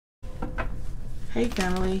Hey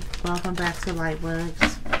family, welcome back to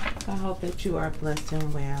Lightworks. I hope that you are blessed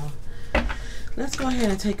and well. Let's go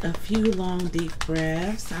ahead and take a few long deep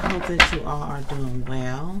breaths. I hope that you all are doing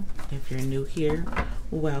well. If you're new here,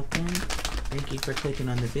 welcome. Thank you for clicking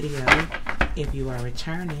on the video. If you are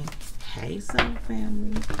returning, hey soul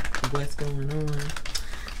family, what's going on?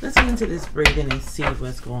 Let's get into this breathing and see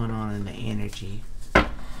what's going on in the energy.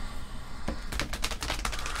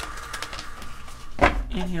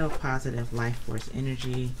 Inhale positive life force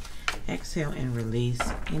energy. Exhale and release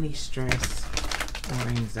any stress or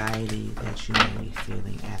anxiety that you may be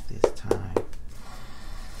feeling at this time.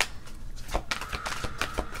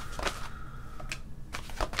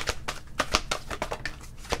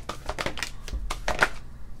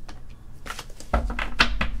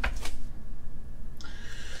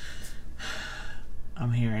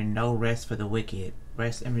 I'm hearing no rest for the wicked.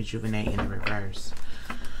 Rest and rejuvenate in the reverse.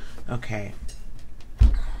 Okay.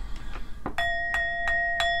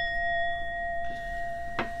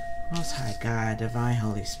 Most High God, Divine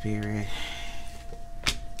Holy Spirit,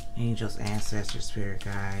 angels, ancestors, spirit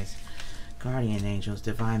guides, guardian angels,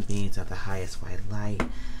 divine beings of the highest white light,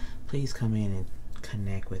 please come in and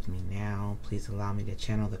connect with me now. Please allow me to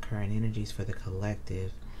channel the current energies for the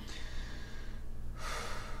collective.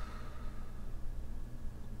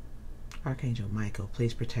 Archangel Michael,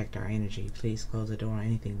 please protect our energy. Please close the door on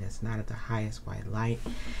anything that's not of the highest white light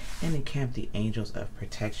and encamp the angels of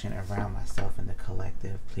protection around myself and the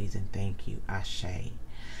collective. Please and thank you. Ashe.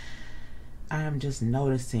 I am just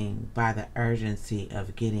noticing by the urgency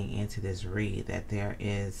of getting into this read that there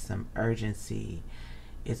is some urgency.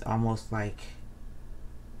 It's almost like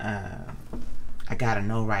I gotta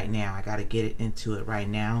know right now. I gotta get into it right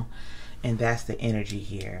now. And that's the energy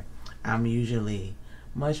here. I'm usually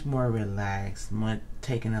much more relaxed,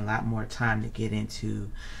 taking a lot more time to get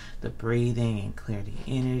into the breathing and clear the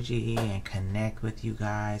energy and connect with you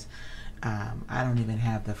guys. I don't even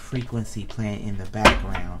have the frequency playing in the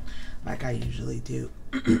background like I usually do.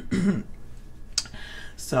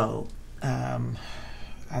 So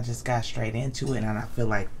I just got straight into it, and I feel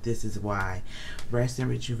like this is why. Rest and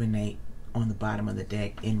rejuvenate on the bottom of the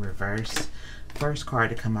deck in reverse. First card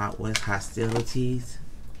to come out was hostilities,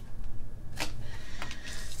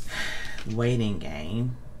 waiting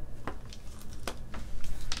game,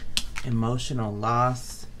 emotional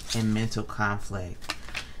loss, and mental conflict.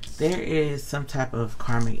 There is some type of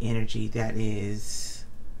karmic energy that is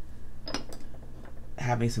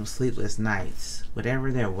having some sleepless nights.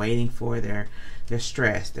 Whatever they're waiting for, they're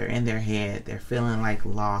stressed, they're in their head, they're feeling like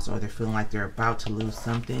lost, or they're feeling like they're about to lose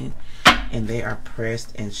something, and they are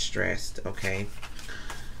pressed and stressed. Okay,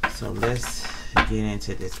 so let's get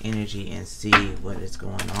into this energy and see what is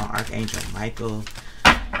going on. Archangel Michael,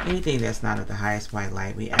 anything that's not of the highest white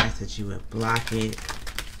light, we ask that you would block it,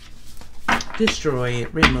 destroy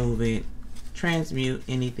it, remove it, transmute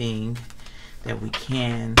anything that we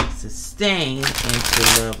can sustain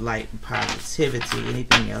into love, light, and positivity.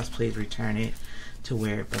 Anything else, please return it to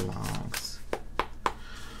where it belongs.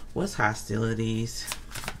 What's hostilities?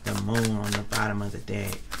 The moon on the bottom of the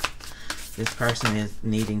deck. This person is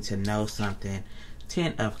needing to know something.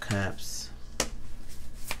 10 of Cups.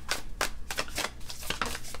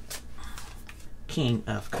 King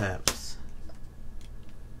of Cups.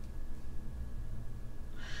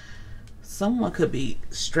 Someone could be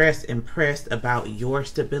stressed and pressed about your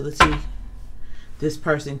stability. This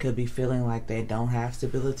person could be feeling like they don't have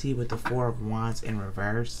stability with the 4 of Wands in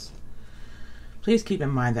reverse. Please keep in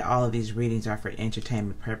mind that all of these readings are for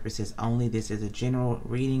entertainment purposes only. This is a general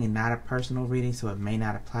reading and not a personal reading, so it may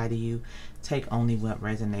not apply to you. Take only what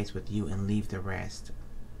resonates with you and leave the rest.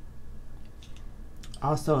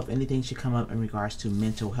 Also, if anything should come up in regards to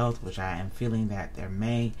mental health, which I am feeling that there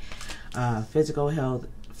may, physical health,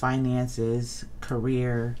 finances,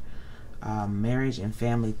 career, marriage and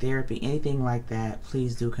family therapy, anything like that,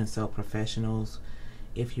 please do consult professionals.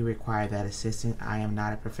 If you require that assistance, I am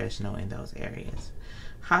not a professional in those areas.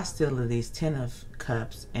 Hostilities, 10 of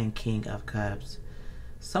Cups and King of Cups.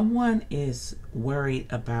 Someone is worried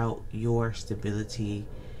about your stability,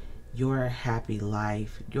 your happy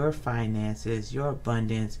life, your finances, your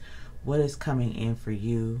abundance, what is coming in for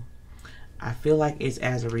you. I feel like it's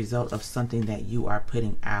as a result of something that you are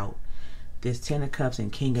putting out. This 10 of Cups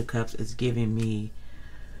and King of Cups is giving me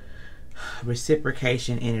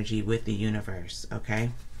reciprocation energy with the universe.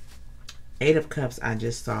 Okay, 8 of Cups I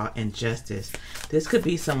just saw, and Justice. This could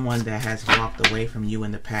be someone that has walked away from you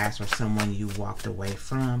in the past, or someone you walked away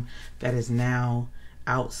from that is now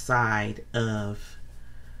outside of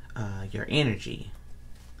your energy.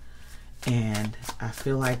 And I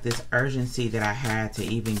feel like this urgency that I had to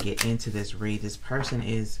even get into this read, this person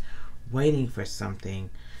is waiting for something.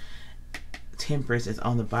 Temperance is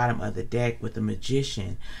on the bottom of the deck with the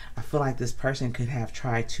Magician. I feel like this person could have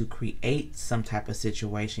tried to create some type of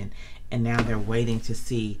situation, and now they're waiting to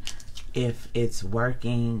see if it's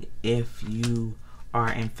working, if you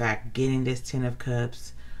are in fact getting this Ten of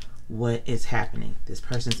Cups. What is happening? This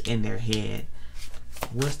person's in their head.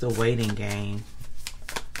 What's the waiting game?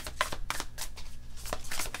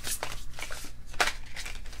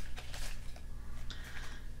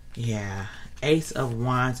 Yeah, Ace of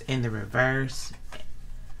Wands in the reverse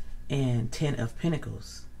and Ten of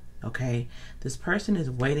Pentacles. Okay, this person is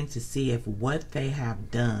waiting to see if what they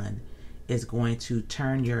have done is going to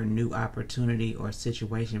turn your new opportunity or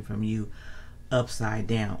situation from you upside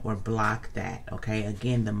down or block that. Okay,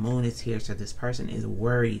 again, the moon is here, so this person is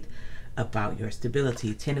worried about your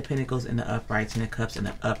stability. Ten of Pentacles in the upright, Ten of Cups in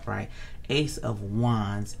the upright, Ace of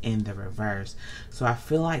Wands in the reverse. So I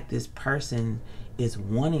feel like this person is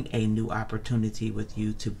wanting a new opportunity with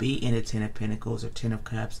you, to be in a Ten of Pentacles or Ten of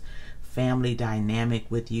Cups family dynamic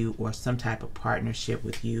with you, or some type of partnership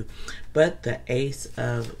with you. But the Ace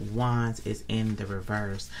of Wands is in the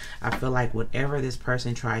reverse. I feel like whatever this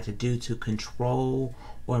person tried to do to control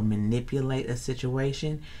or manipulate a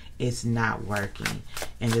situation, it's not working,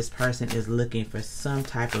 and this person is looking for some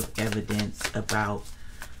type of evidence about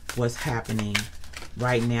what's happening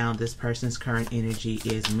right now. This person's current energy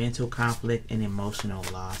is mental conflict and emotional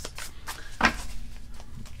loss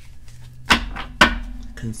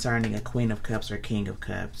concerning a Queen of Cups or King of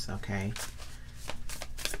Cups. Okay,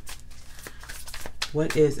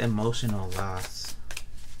 what is emotional loss?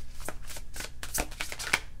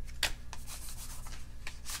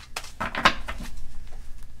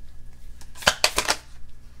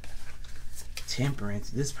 Temperance.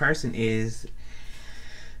 This person is,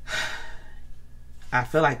 I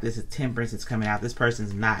feel like this is temperance is coming out. This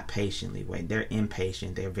person's not patiently waiting. They're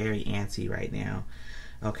impatient. They're very antsy right now.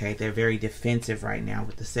 Okay, they're very defensive right now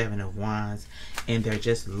with the Seven of Wands, and they're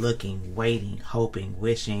just looking, waiting, hoping,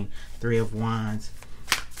 wishing. Three of Wands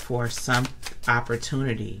for some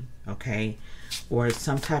opportunity, okay, or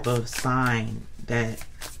some type of sign that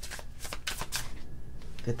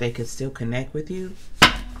they could still connect with you.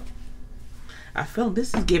 I feel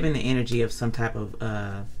this is giving the energy of some type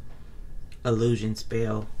of illusion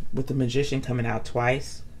spell, with the Magician coming out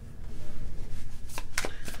twice.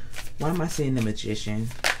 Why am I seeing the Magician?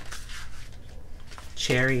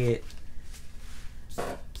 Chariot.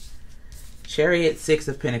 Chariot, Six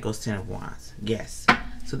of Pentacles, Ten of Wands. Yes.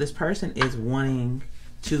 So this person is wanting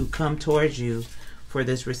to come towards you for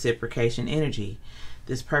this reciprocation energy.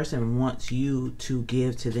 This person wants you to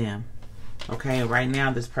give to them. Okay, right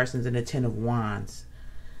now this person's in the Ten of Wands.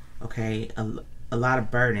 Okay, a lot of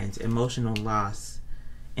burdens, emotional loss,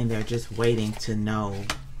 and they're just waiting to know.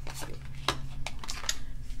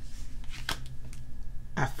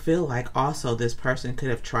 I feel like also this person could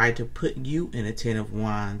have tried to put you in a Ten of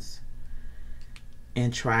Wands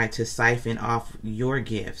and try to siphon off your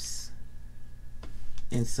gifts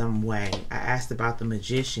in some way. I asked about the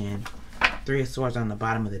Magician. Three of Swords on the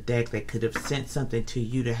bottom of the deck. They could have sent something to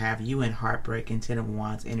you to have you in heartbreak and Ten of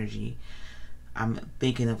Wands energy. I'm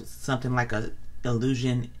thinking of something like a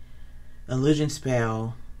illusion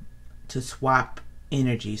spell to swap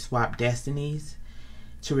energy, swap destinies,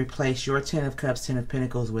 to replace your Ten of Cups, Ten of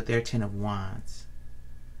Pentacles with their Ten of Wands.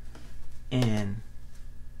 And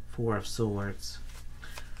Four of Swords.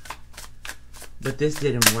 But this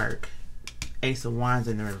didn't work. Ace of Wands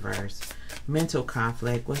in the reverse. Mental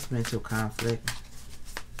conflict. What's mental conflict?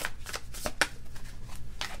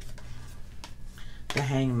 The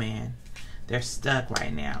Hangman. They're stuck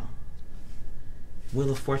right now.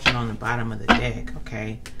 Wheel of Fortune on the bottom of the deck.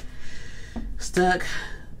 Okay. Stuck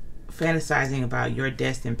fantasizing about your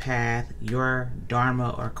destined path, your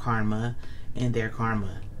dharma or karma, and their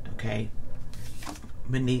karma. Okay.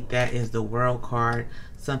 Beneath that is the World card.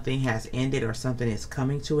 Something has ended or something is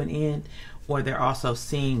coming to an end. Or they're also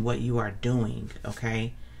seeing what you are doing,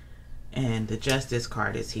 okay? And the Justice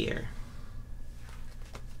card is here.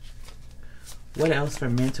 What else for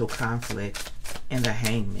mental conflict and the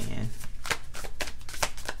Hangman?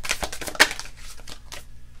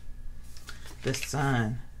 The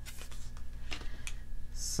Sun.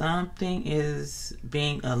 Something is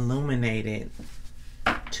being illuminated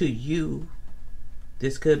to you.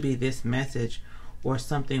 This could be this message, or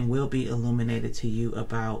something will be illuminated to you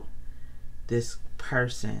about this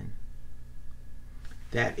person.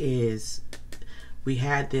 That is, we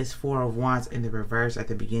had this Four of Wands in the reverse at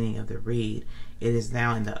the beginning of the read. It is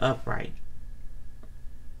now in the upright.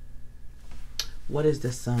 What is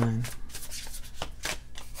the Sun?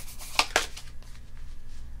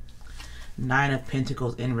 Nine of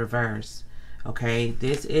Pentacles in reverse. Okay,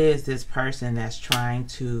 this is this person that's trying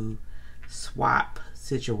to swap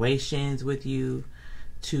situations with you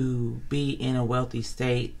to be in a wealthy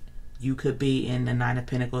state. You could be in the Nine of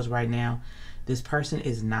Pentacles right now. This person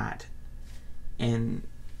is not. And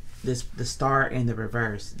the star in the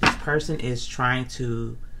reverse. This person is trying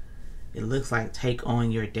to, it looks like, take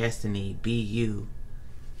on your destiny, be you.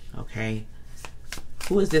 Okay,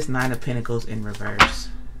 who is this Nine of Pentacles in reverse?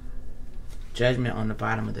 Judgment on the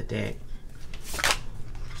bottom of the deck.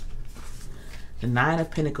 The Nine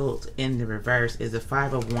of Pentacles in the reverse is the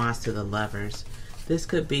Five of Wands to the Lovers. This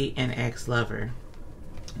could be an ex-lover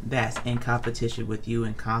that's in competition with you,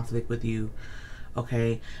 in conflict with you.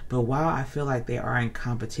 Okay, but while I feel like they are in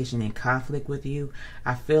competition and conflict with you,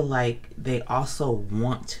 I feel like they also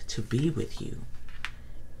want to be with you.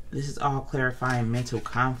 This is all clarifying mental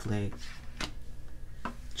conflict.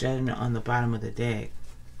 Judgment on the bottom of the deck.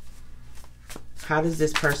 How does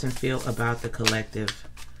this person feel about the collective?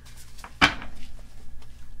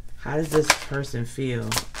 How does this person feel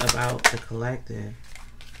about the collective?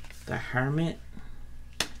 The Hermit.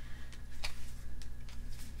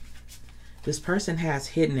 This person has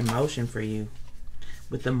hidden emotion for you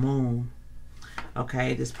with the Moon.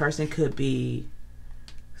 Okay, this person could be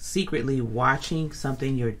secretly watching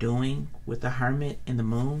something you're doing with the Hermit and the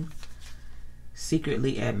Moon.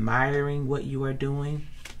 Secretly admiring what you are doing.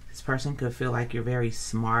 This person could feel like you're very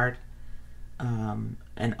smart,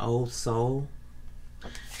 an old soul.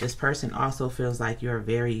 This person also feels like you're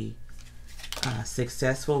very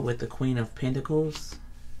successful with the Queen of Pentacles.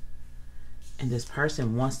 And this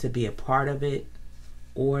person wants to be a part of it,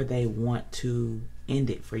 or they want to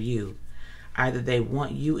end it for you. Either they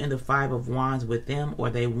want you in the Five of Wands with them,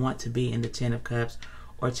 or they want to be in the Ten of Cups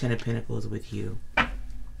or Ten of Pentacles with you.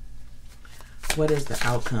 What is the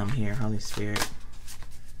outcome here, Holy Spirit?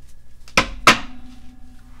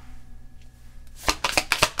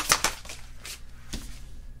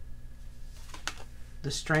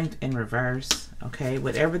 The Strength in reverse. Okay,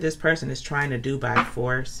 whatever this person is trying to do by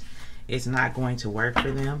force, it's not going to work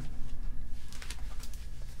for them.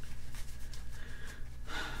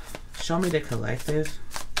 Show me the collective.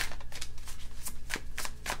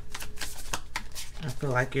 I feel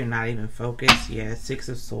like you're not even focused. Yeah, Six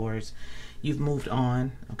of Swords. You've moved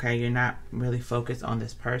on. Okay, you're not really focused on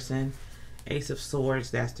this person. Ace of Swords,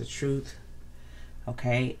 that's the truth.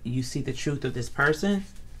 Okay, you see the truth of this person.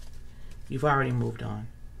 You've already moved on.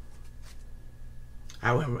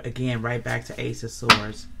 I went again right back to Ace of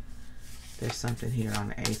Swords. There's something here on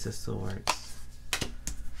the Ace of Swords.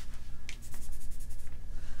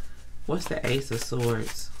 What's the Ace of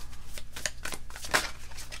Swords?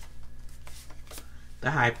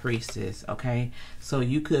 The High Priestess, okay? So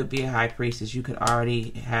you could be a High Priestess. You could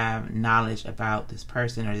already have knowledge about this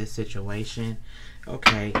person or this situation.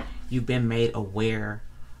 Okay, you've been made aware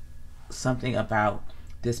something about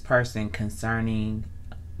this person concerning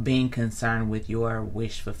being concerned with your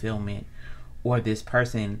wish fulfillment, or this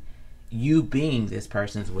person, you being this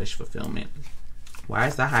person's wish fulfillment. Why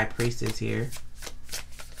is the High Priestess here?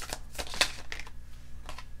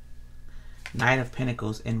 Knight of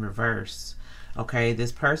Pentacles in reverse. Okay,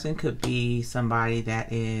 this person could be somebody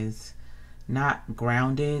that is not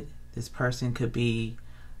grounded. This person could be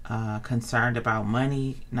concerned about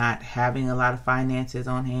money, not having a lot of finances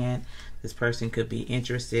on hand. This person could be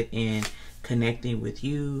interested in connecting with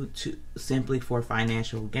you to simply for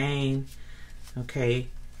financial gain. Okay,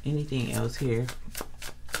 anything else here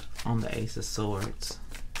on the Ace of Swords?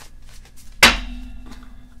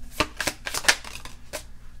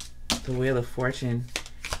 The Wheel of Fortune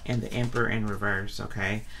and the Emperor in reverse.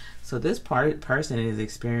 Okay, so this person is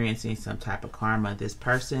experiencing some type of karma. This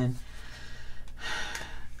person,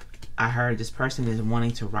 I heard this person is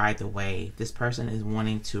wanting to ride the wave. This person is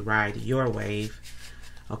wanting to ride your wave.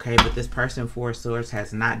 Okay, but this person, Four of Swords,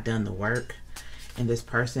 has not done the work. And this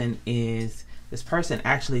person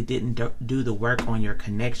actually didn't do the work on your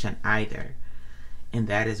connection either. And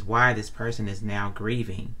that is why this person is now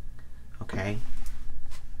grieving. Okay.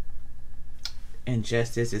 And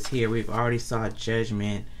Justice is here. We've already saw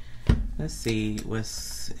Judgment. Let's see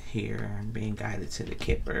what's here. I'm being guided to the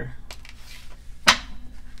Kipper.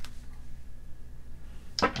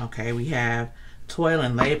 Okay, we have Toil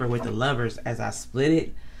and Labor with the Lovers as I split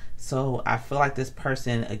it. So I feel like this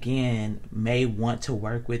person, again, may want to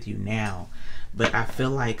work with you now. But I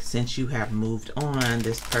feel like since you have moved on,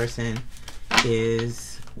 this person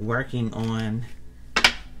is working on,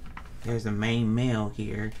 there's a main male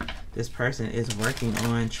here. This person is working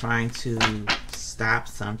on trying to stop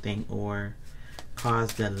something or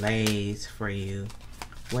cause delays for you.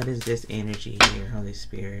 What is this energy here, Holy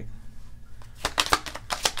Spirit?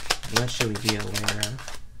 What should we be aware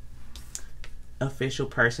of? Official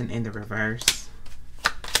person in the reverse.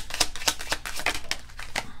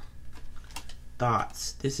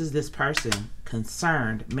 Thoughts. This is this person.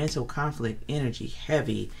 Concerned. Mental conflict energy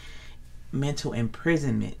heavy. Mental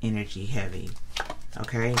imprisonment energy heavy.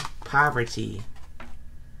 Okay. Poverty.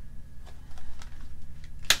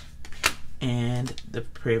 And the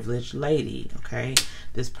privileged lady. Okay.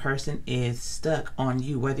 This person is stuck on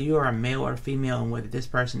you, whether you are a male or female, and whether this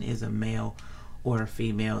person is a male or a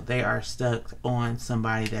female, they are stuck on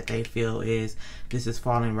somebody that they feel is, this is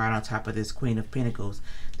falling right on top of this Queen of Pentacles.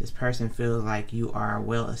 This person feels like you are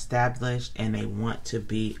well established and they want to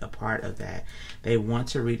be a part of that. They want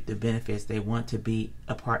to reap the benefits. They want to be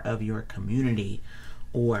a part of your community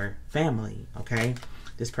or family, okay?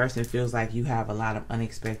 This person feels like you have a lot of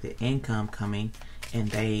unexpected income coming and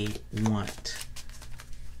they want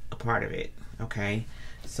a part of it, okay?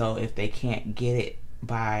 So if they can't get it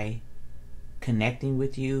by connecting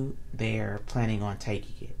with you, they're planning on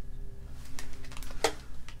taking it.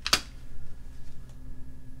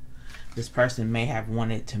 This person may have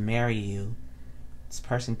wanted to marry you. This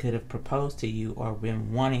person could have proposed to you or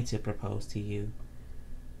been wanting to propose to you.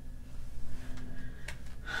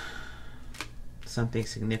 Something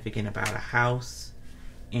significant about a house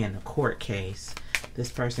and a court case.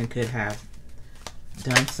 This person could have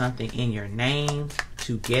done something in your name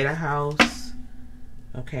to get a house,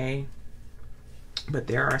 okay? But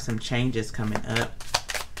there are some changes coming up.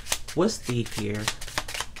 What's thief here?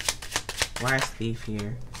 Why is thief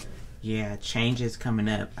here? Yeah, changes coming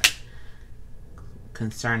up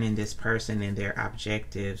concerning this person and their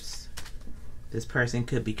objectives. This person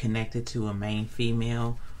could be connected to a main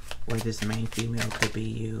female, or this main female could be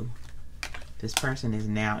you. This person is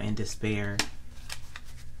now in despair.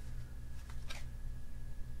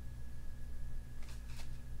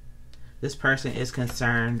 This person is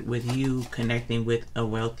concerned with you connecting with a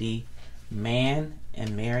wealthy man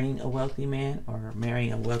and marrying a wealthy man or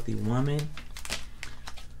marrying a wealthy woman.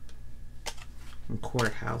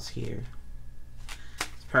 Courthouse here.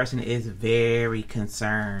 This person is very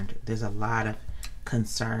concerned. There's a lot of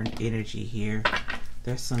concerned energy here.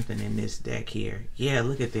 There's something in this deck here. Yeah,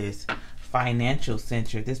 look at this. Financial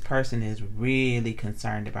center. This person is really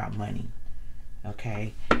concerned about money.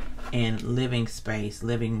 Okay. And living space,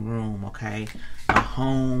 living room, okay? A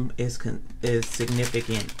home is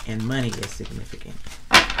significant and money is significant.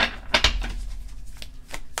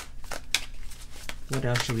 What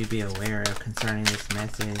else should we be aware of concerning this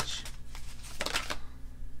message?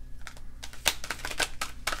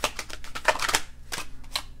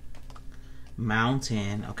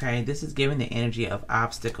 Mountain, okay? This is giving the energy of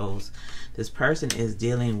obstacles. This person is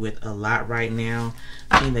dealing with a lot right now.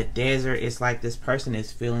 In the desert, it's like this person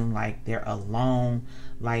is feeling like they're alone,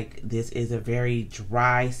 like this is a very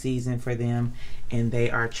dry season for them, and they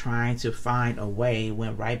are trying to find a way.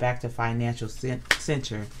 Went right back to financial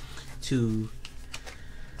center to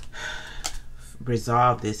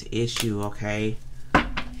resolve this issue, okay?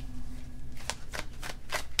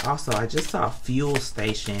 Also, I just saw a fuel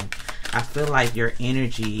station. I feel like your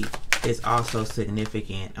energy is also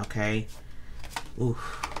significant, okay?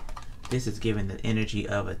 Oof. This is giving the energy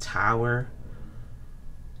of a tower.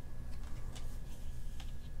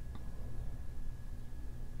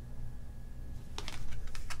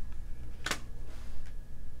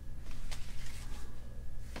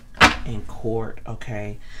 In court,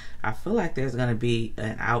 okay? I feel like there's going to be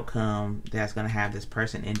an outcome that's going to have this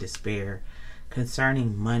person in despair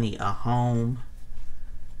concerning money, a home,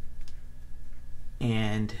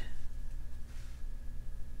 and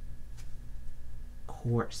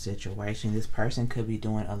court situation. This person could be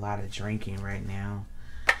doing a lot of drinking right now.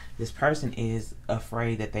 This person is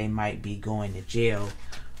afraid that they might be going to jail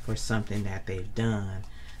for something that they've done.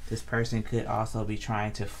 This person could also be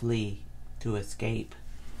trying to flee to escape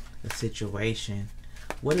the situation.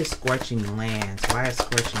 What is scorching lands? Why is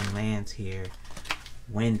scorching lands here?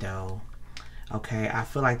 Window. Okay, I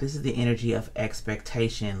feel like this is the energy of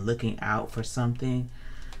expectation, looking out for something.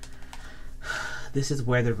 This is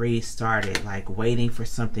where the read started, like waiting for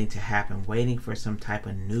something to happen, waiting for some type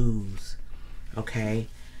of news, okay?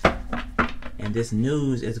 And this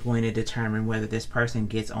news is going to determine whether this person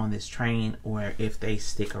gets on this train or if they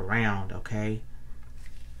stick around, okay?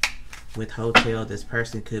 With hotel, this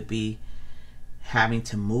person could be having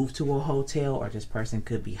to move to a hotel, or this person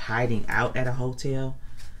could be hiding out at a hotel.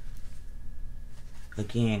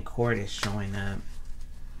 Again, court is showing up.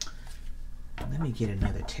 Let me get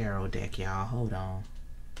another tarot deck, y'all. Hold on.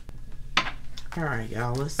 Alright,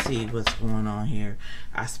 y'all. Let's see what's going on here.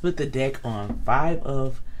 I split the deck on 5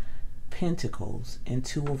 of Pentacles and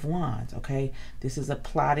Two of Wands, okay? This is a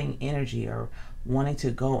plotting energy or wanting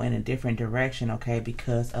to go in a different direction, okay,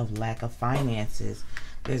 because of lack of finances.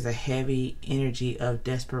 There's a heavy energy of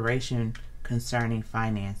desperation concerning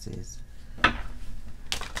finances.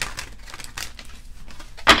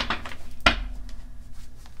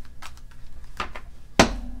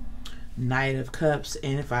 Knight of Cups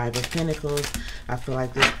and Five of Pentacles. I feel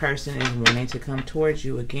like this person is wanting to come towards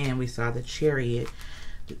you. Again, we saw the Chariot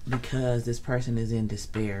because this person is in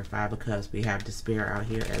despair. Five of Cups, we have despair out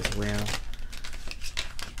here as well.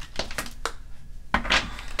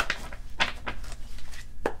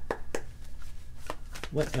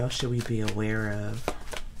 What else should we be aware of?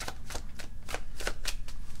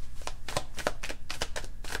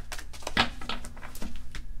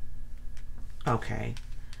 Okay.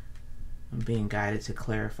 I'm being guided to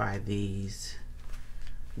clarify these.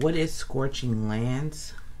 What is scorching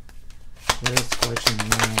lands? What is scorching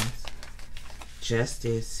lands?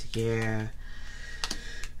 Justice, yeah.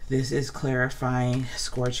 This is clarifying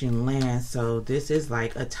scorching lands. So this is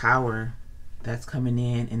like a tower that's coming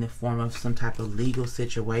in the form of some type of legal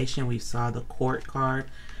situation. We saw the Court card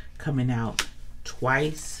coming out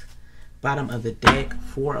twice. Bottom of the deck,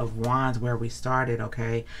 Four of Wands, where we started,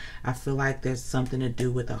 okay? I feel like there's something to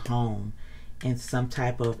do with a home and some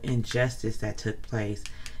type of injustice that took place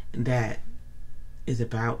that is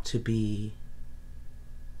about to be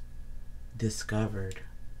discovered.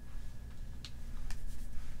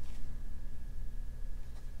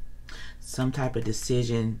 Some type of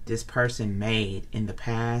decision this person made in the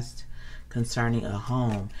past concerning a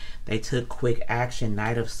home. They took quick action,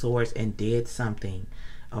 Knight of Swords, and did something.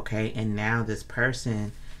 Okay, and now this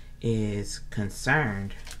person is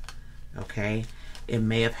concerned. Okay, it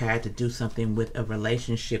may have had to do something with a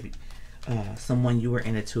relationship, someone you were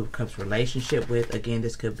in a Two of Cups relationship with. Again,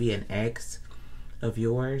 this could be an ex of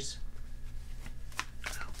yours.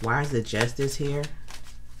 Why is the Justice here?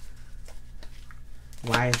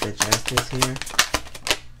 Why is the Justice here?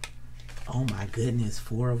 Oh my goodness,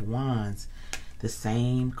 Four of Wands, the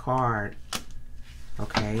same card.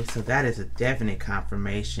 Okay, so that is a definite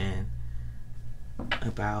confirmation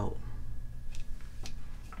about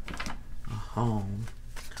a home.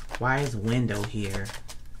 Why is window here?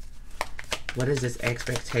 What is this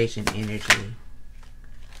expectation energy?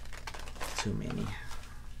 Too many.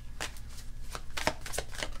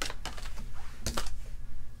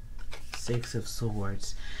 Six of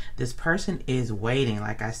Swords. This person is waiting.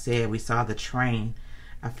 Like I said, we saw the train.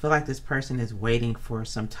 I feel like this person is waiting for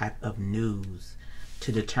some type of news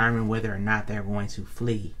to determine whether or not they're going to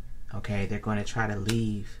flee. Okay, they're going to try to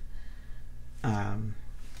leave.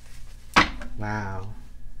 Wow.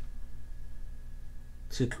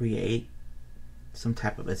 To create some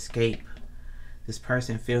type of escape. This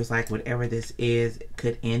person feels like whatever this is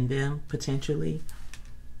could end them potentially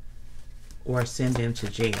or send them to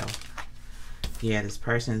jail. Yeah, this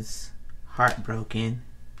person's heartbroken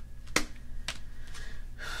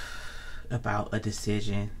about a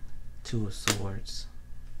decision. Two of Swords.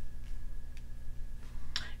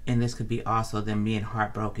 And this could be also them being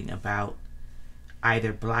heartbroken about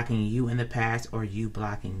either blocking you in the past or you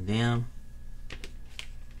blocking them.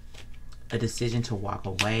 A decision to walk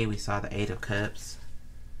away. We saw the Eight of Cups.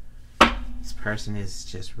 This person is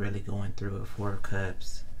just really going through it. Four of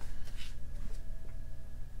Cups.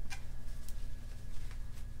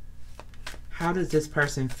 How does this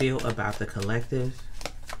person feel about the collective?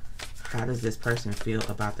 How does this person feel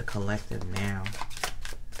about the collective now?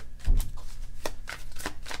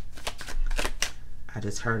 I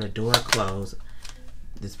just heard a door close.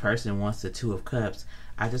 This person wants the Two of Cups.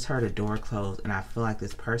 I just heard a door close, and I feel like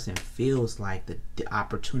this person feels like the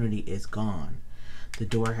opportunity is gone. The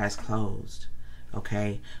door has closed,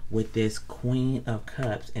 okay? With this Queen of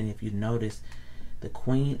Cups, and if you notice, the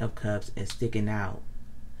Queen of Cups is sticking out.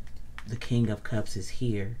 The King of Cups is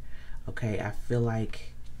here, okay? I feel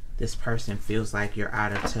like this person feels like you're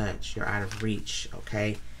out of touch, you're out of reach,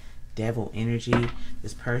 okay? Devil energy.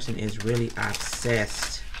 This person is really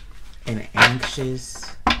obsessed and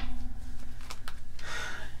anxious,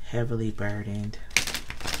 heavily burdened.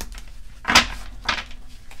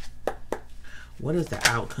 What is the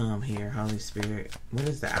outcome here, Holy Spirit? What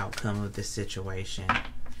is the outcome of this situation?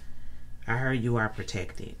 I heard you are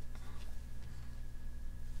protected.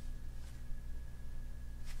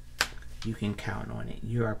 You can count on it.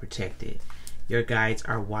 You are protected. Your guides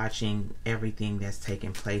are watching everything that's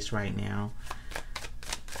taking place right now.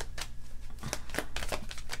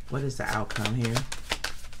 What is the outcome here?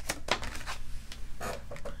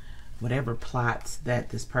 Whatever plots that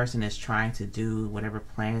this person is trying to do, whatever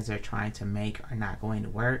plans they're trying to make are not going to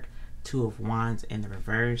work. Two of Wands in the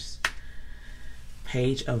reverse.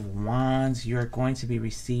 Page of Wands, you're going to be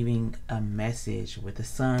receiving a message with the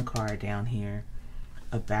Sun card down here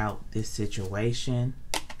about this situation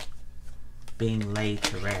being laid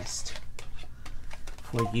to rest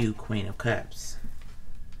for you, Queen of Cups.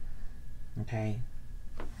 Okay.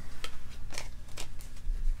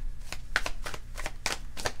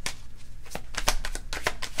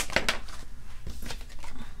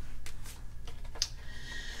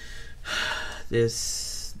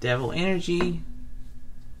 This devil energy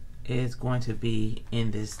is going to be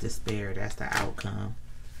in this despair. That's the outcome.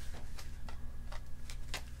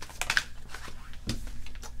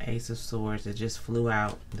 Ace of Swords that just flew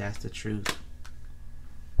out. That's the truth.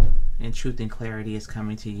 And truth and clarity is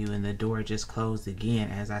coming to you, and the door just closed again.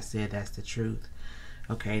 As I said, that's the truth.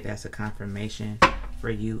 Okay, that's a confirmation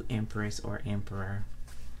for you, Empress or Emperor.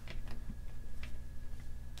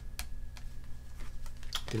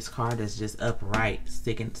 This card is just upright,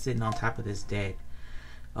 sitting on top of this deck.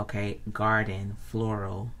 Okay, garden,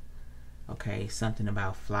 floral. Okay, something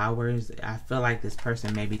about flowers. I feel like this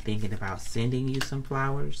person may be thinking about sending you some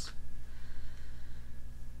flowers,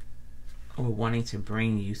 or wanting to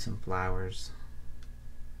bring you some flowers.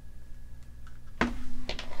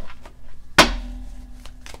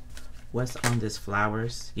 What's on this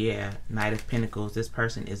flowers? Yeah, Knight of Pentacles. This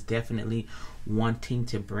person is definitely wanting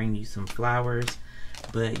to bring you some flowers,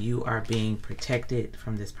 but you are being protected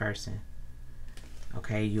from this person.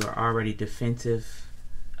 Okay, you are already defensive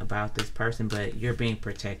about this person, but you're being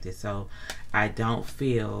protected. So I don't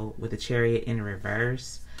feel, with the Chariot in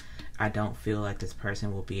reverse, I don't feel like this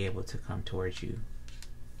person will be able to come towards you.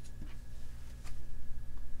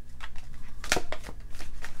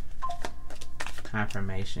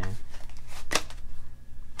 Confirmation.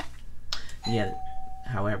 Yeah,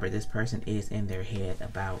 however, this person is in their head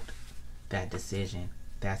about that decision.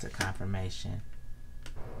 That's a confirmation.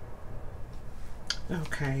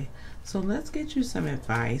 Okay, so let's get you some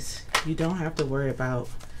advice. You don't have to worry about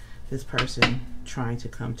this person trying to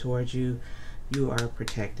come towards you. You are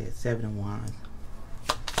protected. 7 of Wands.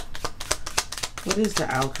 What is the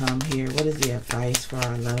outcome here? What is the advice for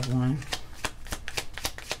our loved one?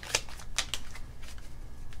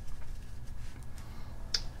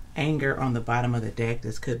 Anger on the bottom of the deck.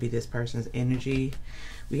 This could be this person's energy.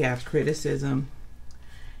 We have criticism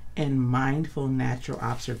and mindful natural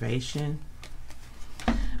observation.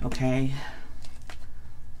 Okay.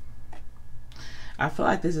 I feel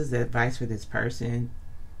like this is the advice for this person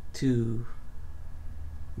to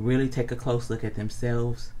really take a close look at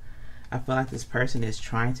themselves. I feel like this person is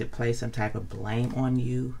trying to place some type of blame on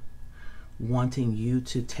you, wanting you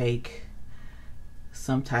to take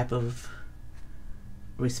some type of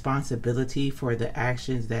responsibility for the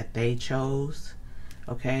actions that they chose.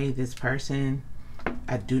 Okay, this person,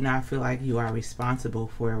 I do not feel like you are responsible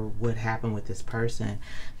for what happened with this person.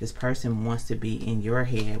 This person wants to be in your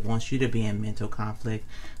head, wants you to be in mental conflict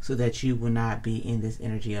so that you will not be in this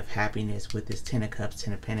energy of happiness with this 10 of Cups,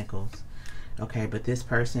 10 of Pentacles. Okay, but this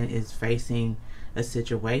person is facing a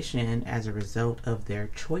situation as a result of their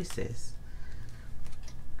choices.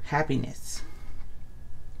 Happiness.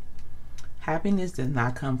 Happiness does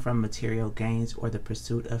not come from material gains or the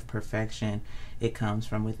pursuit of perfection. It comes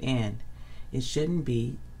from within. It shouldn't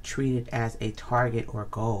be treated as a target or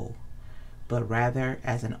goal, but rather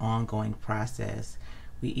as an ongoing process.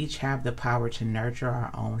 We each have the power to nurture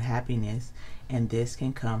our own happiness, and this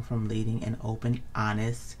can come from leading an open,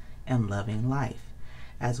 honest, and loving life,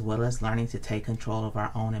 as well as learning to take control of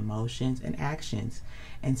our own emotions and actions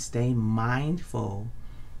and stay mindful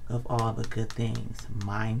of all the good things.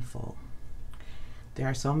 Mindful. There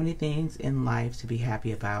are so many things in life to be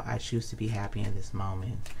happy about. I choose to be happy in this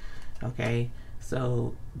moment. Okay,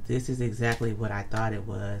 so this is exactly what I thought it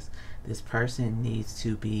was. This person needs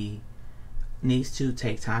to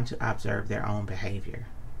take time to observe their own behavior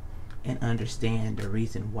and understand the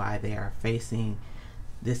reason why they are facing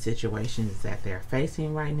the situations that they're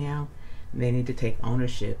facing right now. They need to take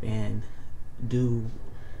ownership and do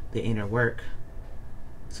the inner work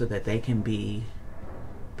so that they can be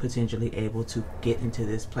potentially able to get into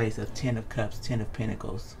this place of 10 of Cups, 10 of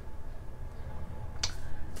Pentacles.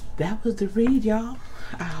 That was the read, y'all.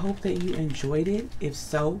 I hope that you enjoyed it. If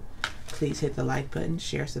so, please hit the like button,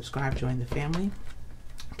 share, subscribe, join the family.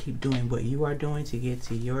 Keep doing what you are doing to get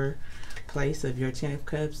to your place of your 10 of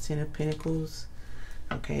Cups, 10 of Pentacles.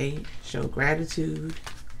 Okay, show gratitude,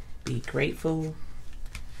 be grateful,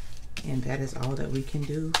 and that is all that we can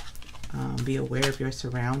do. Be aware of your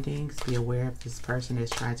surroundings. Be aware if this person is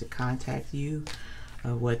trying to contact you,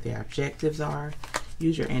 what their objectives are.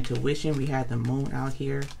 Use your intuition. We had the moon out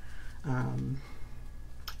here.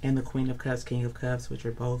 and the Queen of Cups, King of Cups, which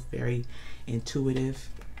are both very intuitive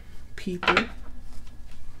people.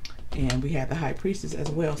 And we have the High Priestess as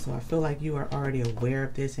well. So I feel like you are already aware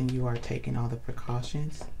of this and you are taking all the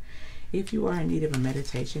precautions. If you are in need of a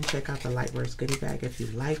meditation, check out the Lightworks goodie bag if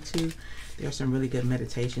you'd like to. There are some really good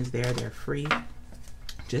meditations there. They're free.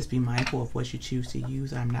 Just be mindful of what you choose to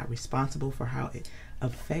use. I'm not responsible for how it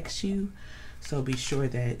affects you. So be sure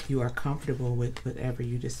that you are comfortable with whatever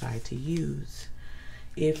you decide to use.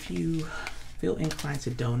 If you feel inclined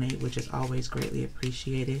to donate, which is always greatly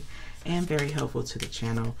appreciated and very helpful to the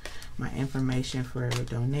channel, my information for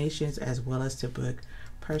donations as well as to book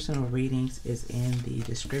personal readings is in the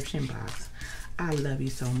description box. I love you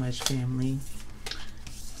so much, family.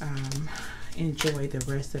 Enjoy the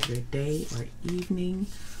rest of your day or evening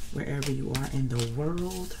wherever you are in the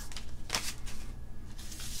world.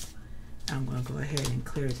 I'm going to go ahead and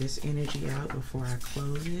clear this energy out before I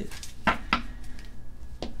close it.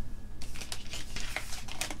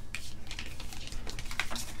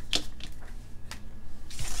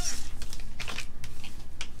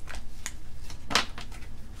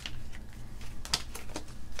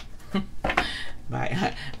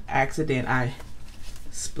 By accident, I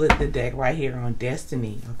split the deck right here on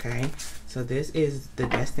Destiny, okay? So this is the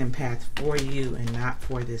destined path for you and not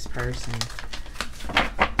for this person.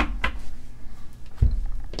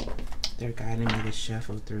 They're guiding me to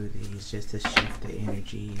shuffle through these just to shift the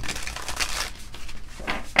energies.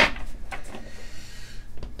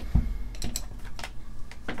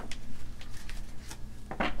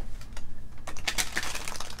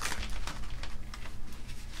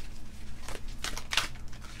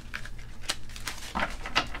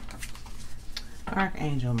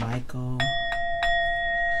 Archangel Michael,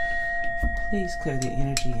 please clear the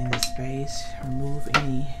energy in this space. Remove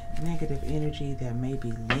any negative energy that may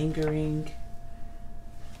be lingering.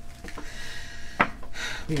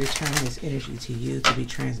 We return this energy to you to be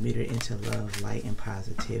transmuted into love, light, and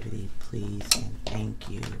positivity, please, and thank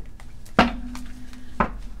you.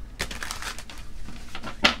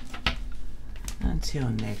 Until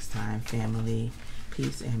next time, family,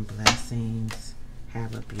 peace and blessings.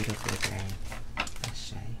 Have a beautiful day.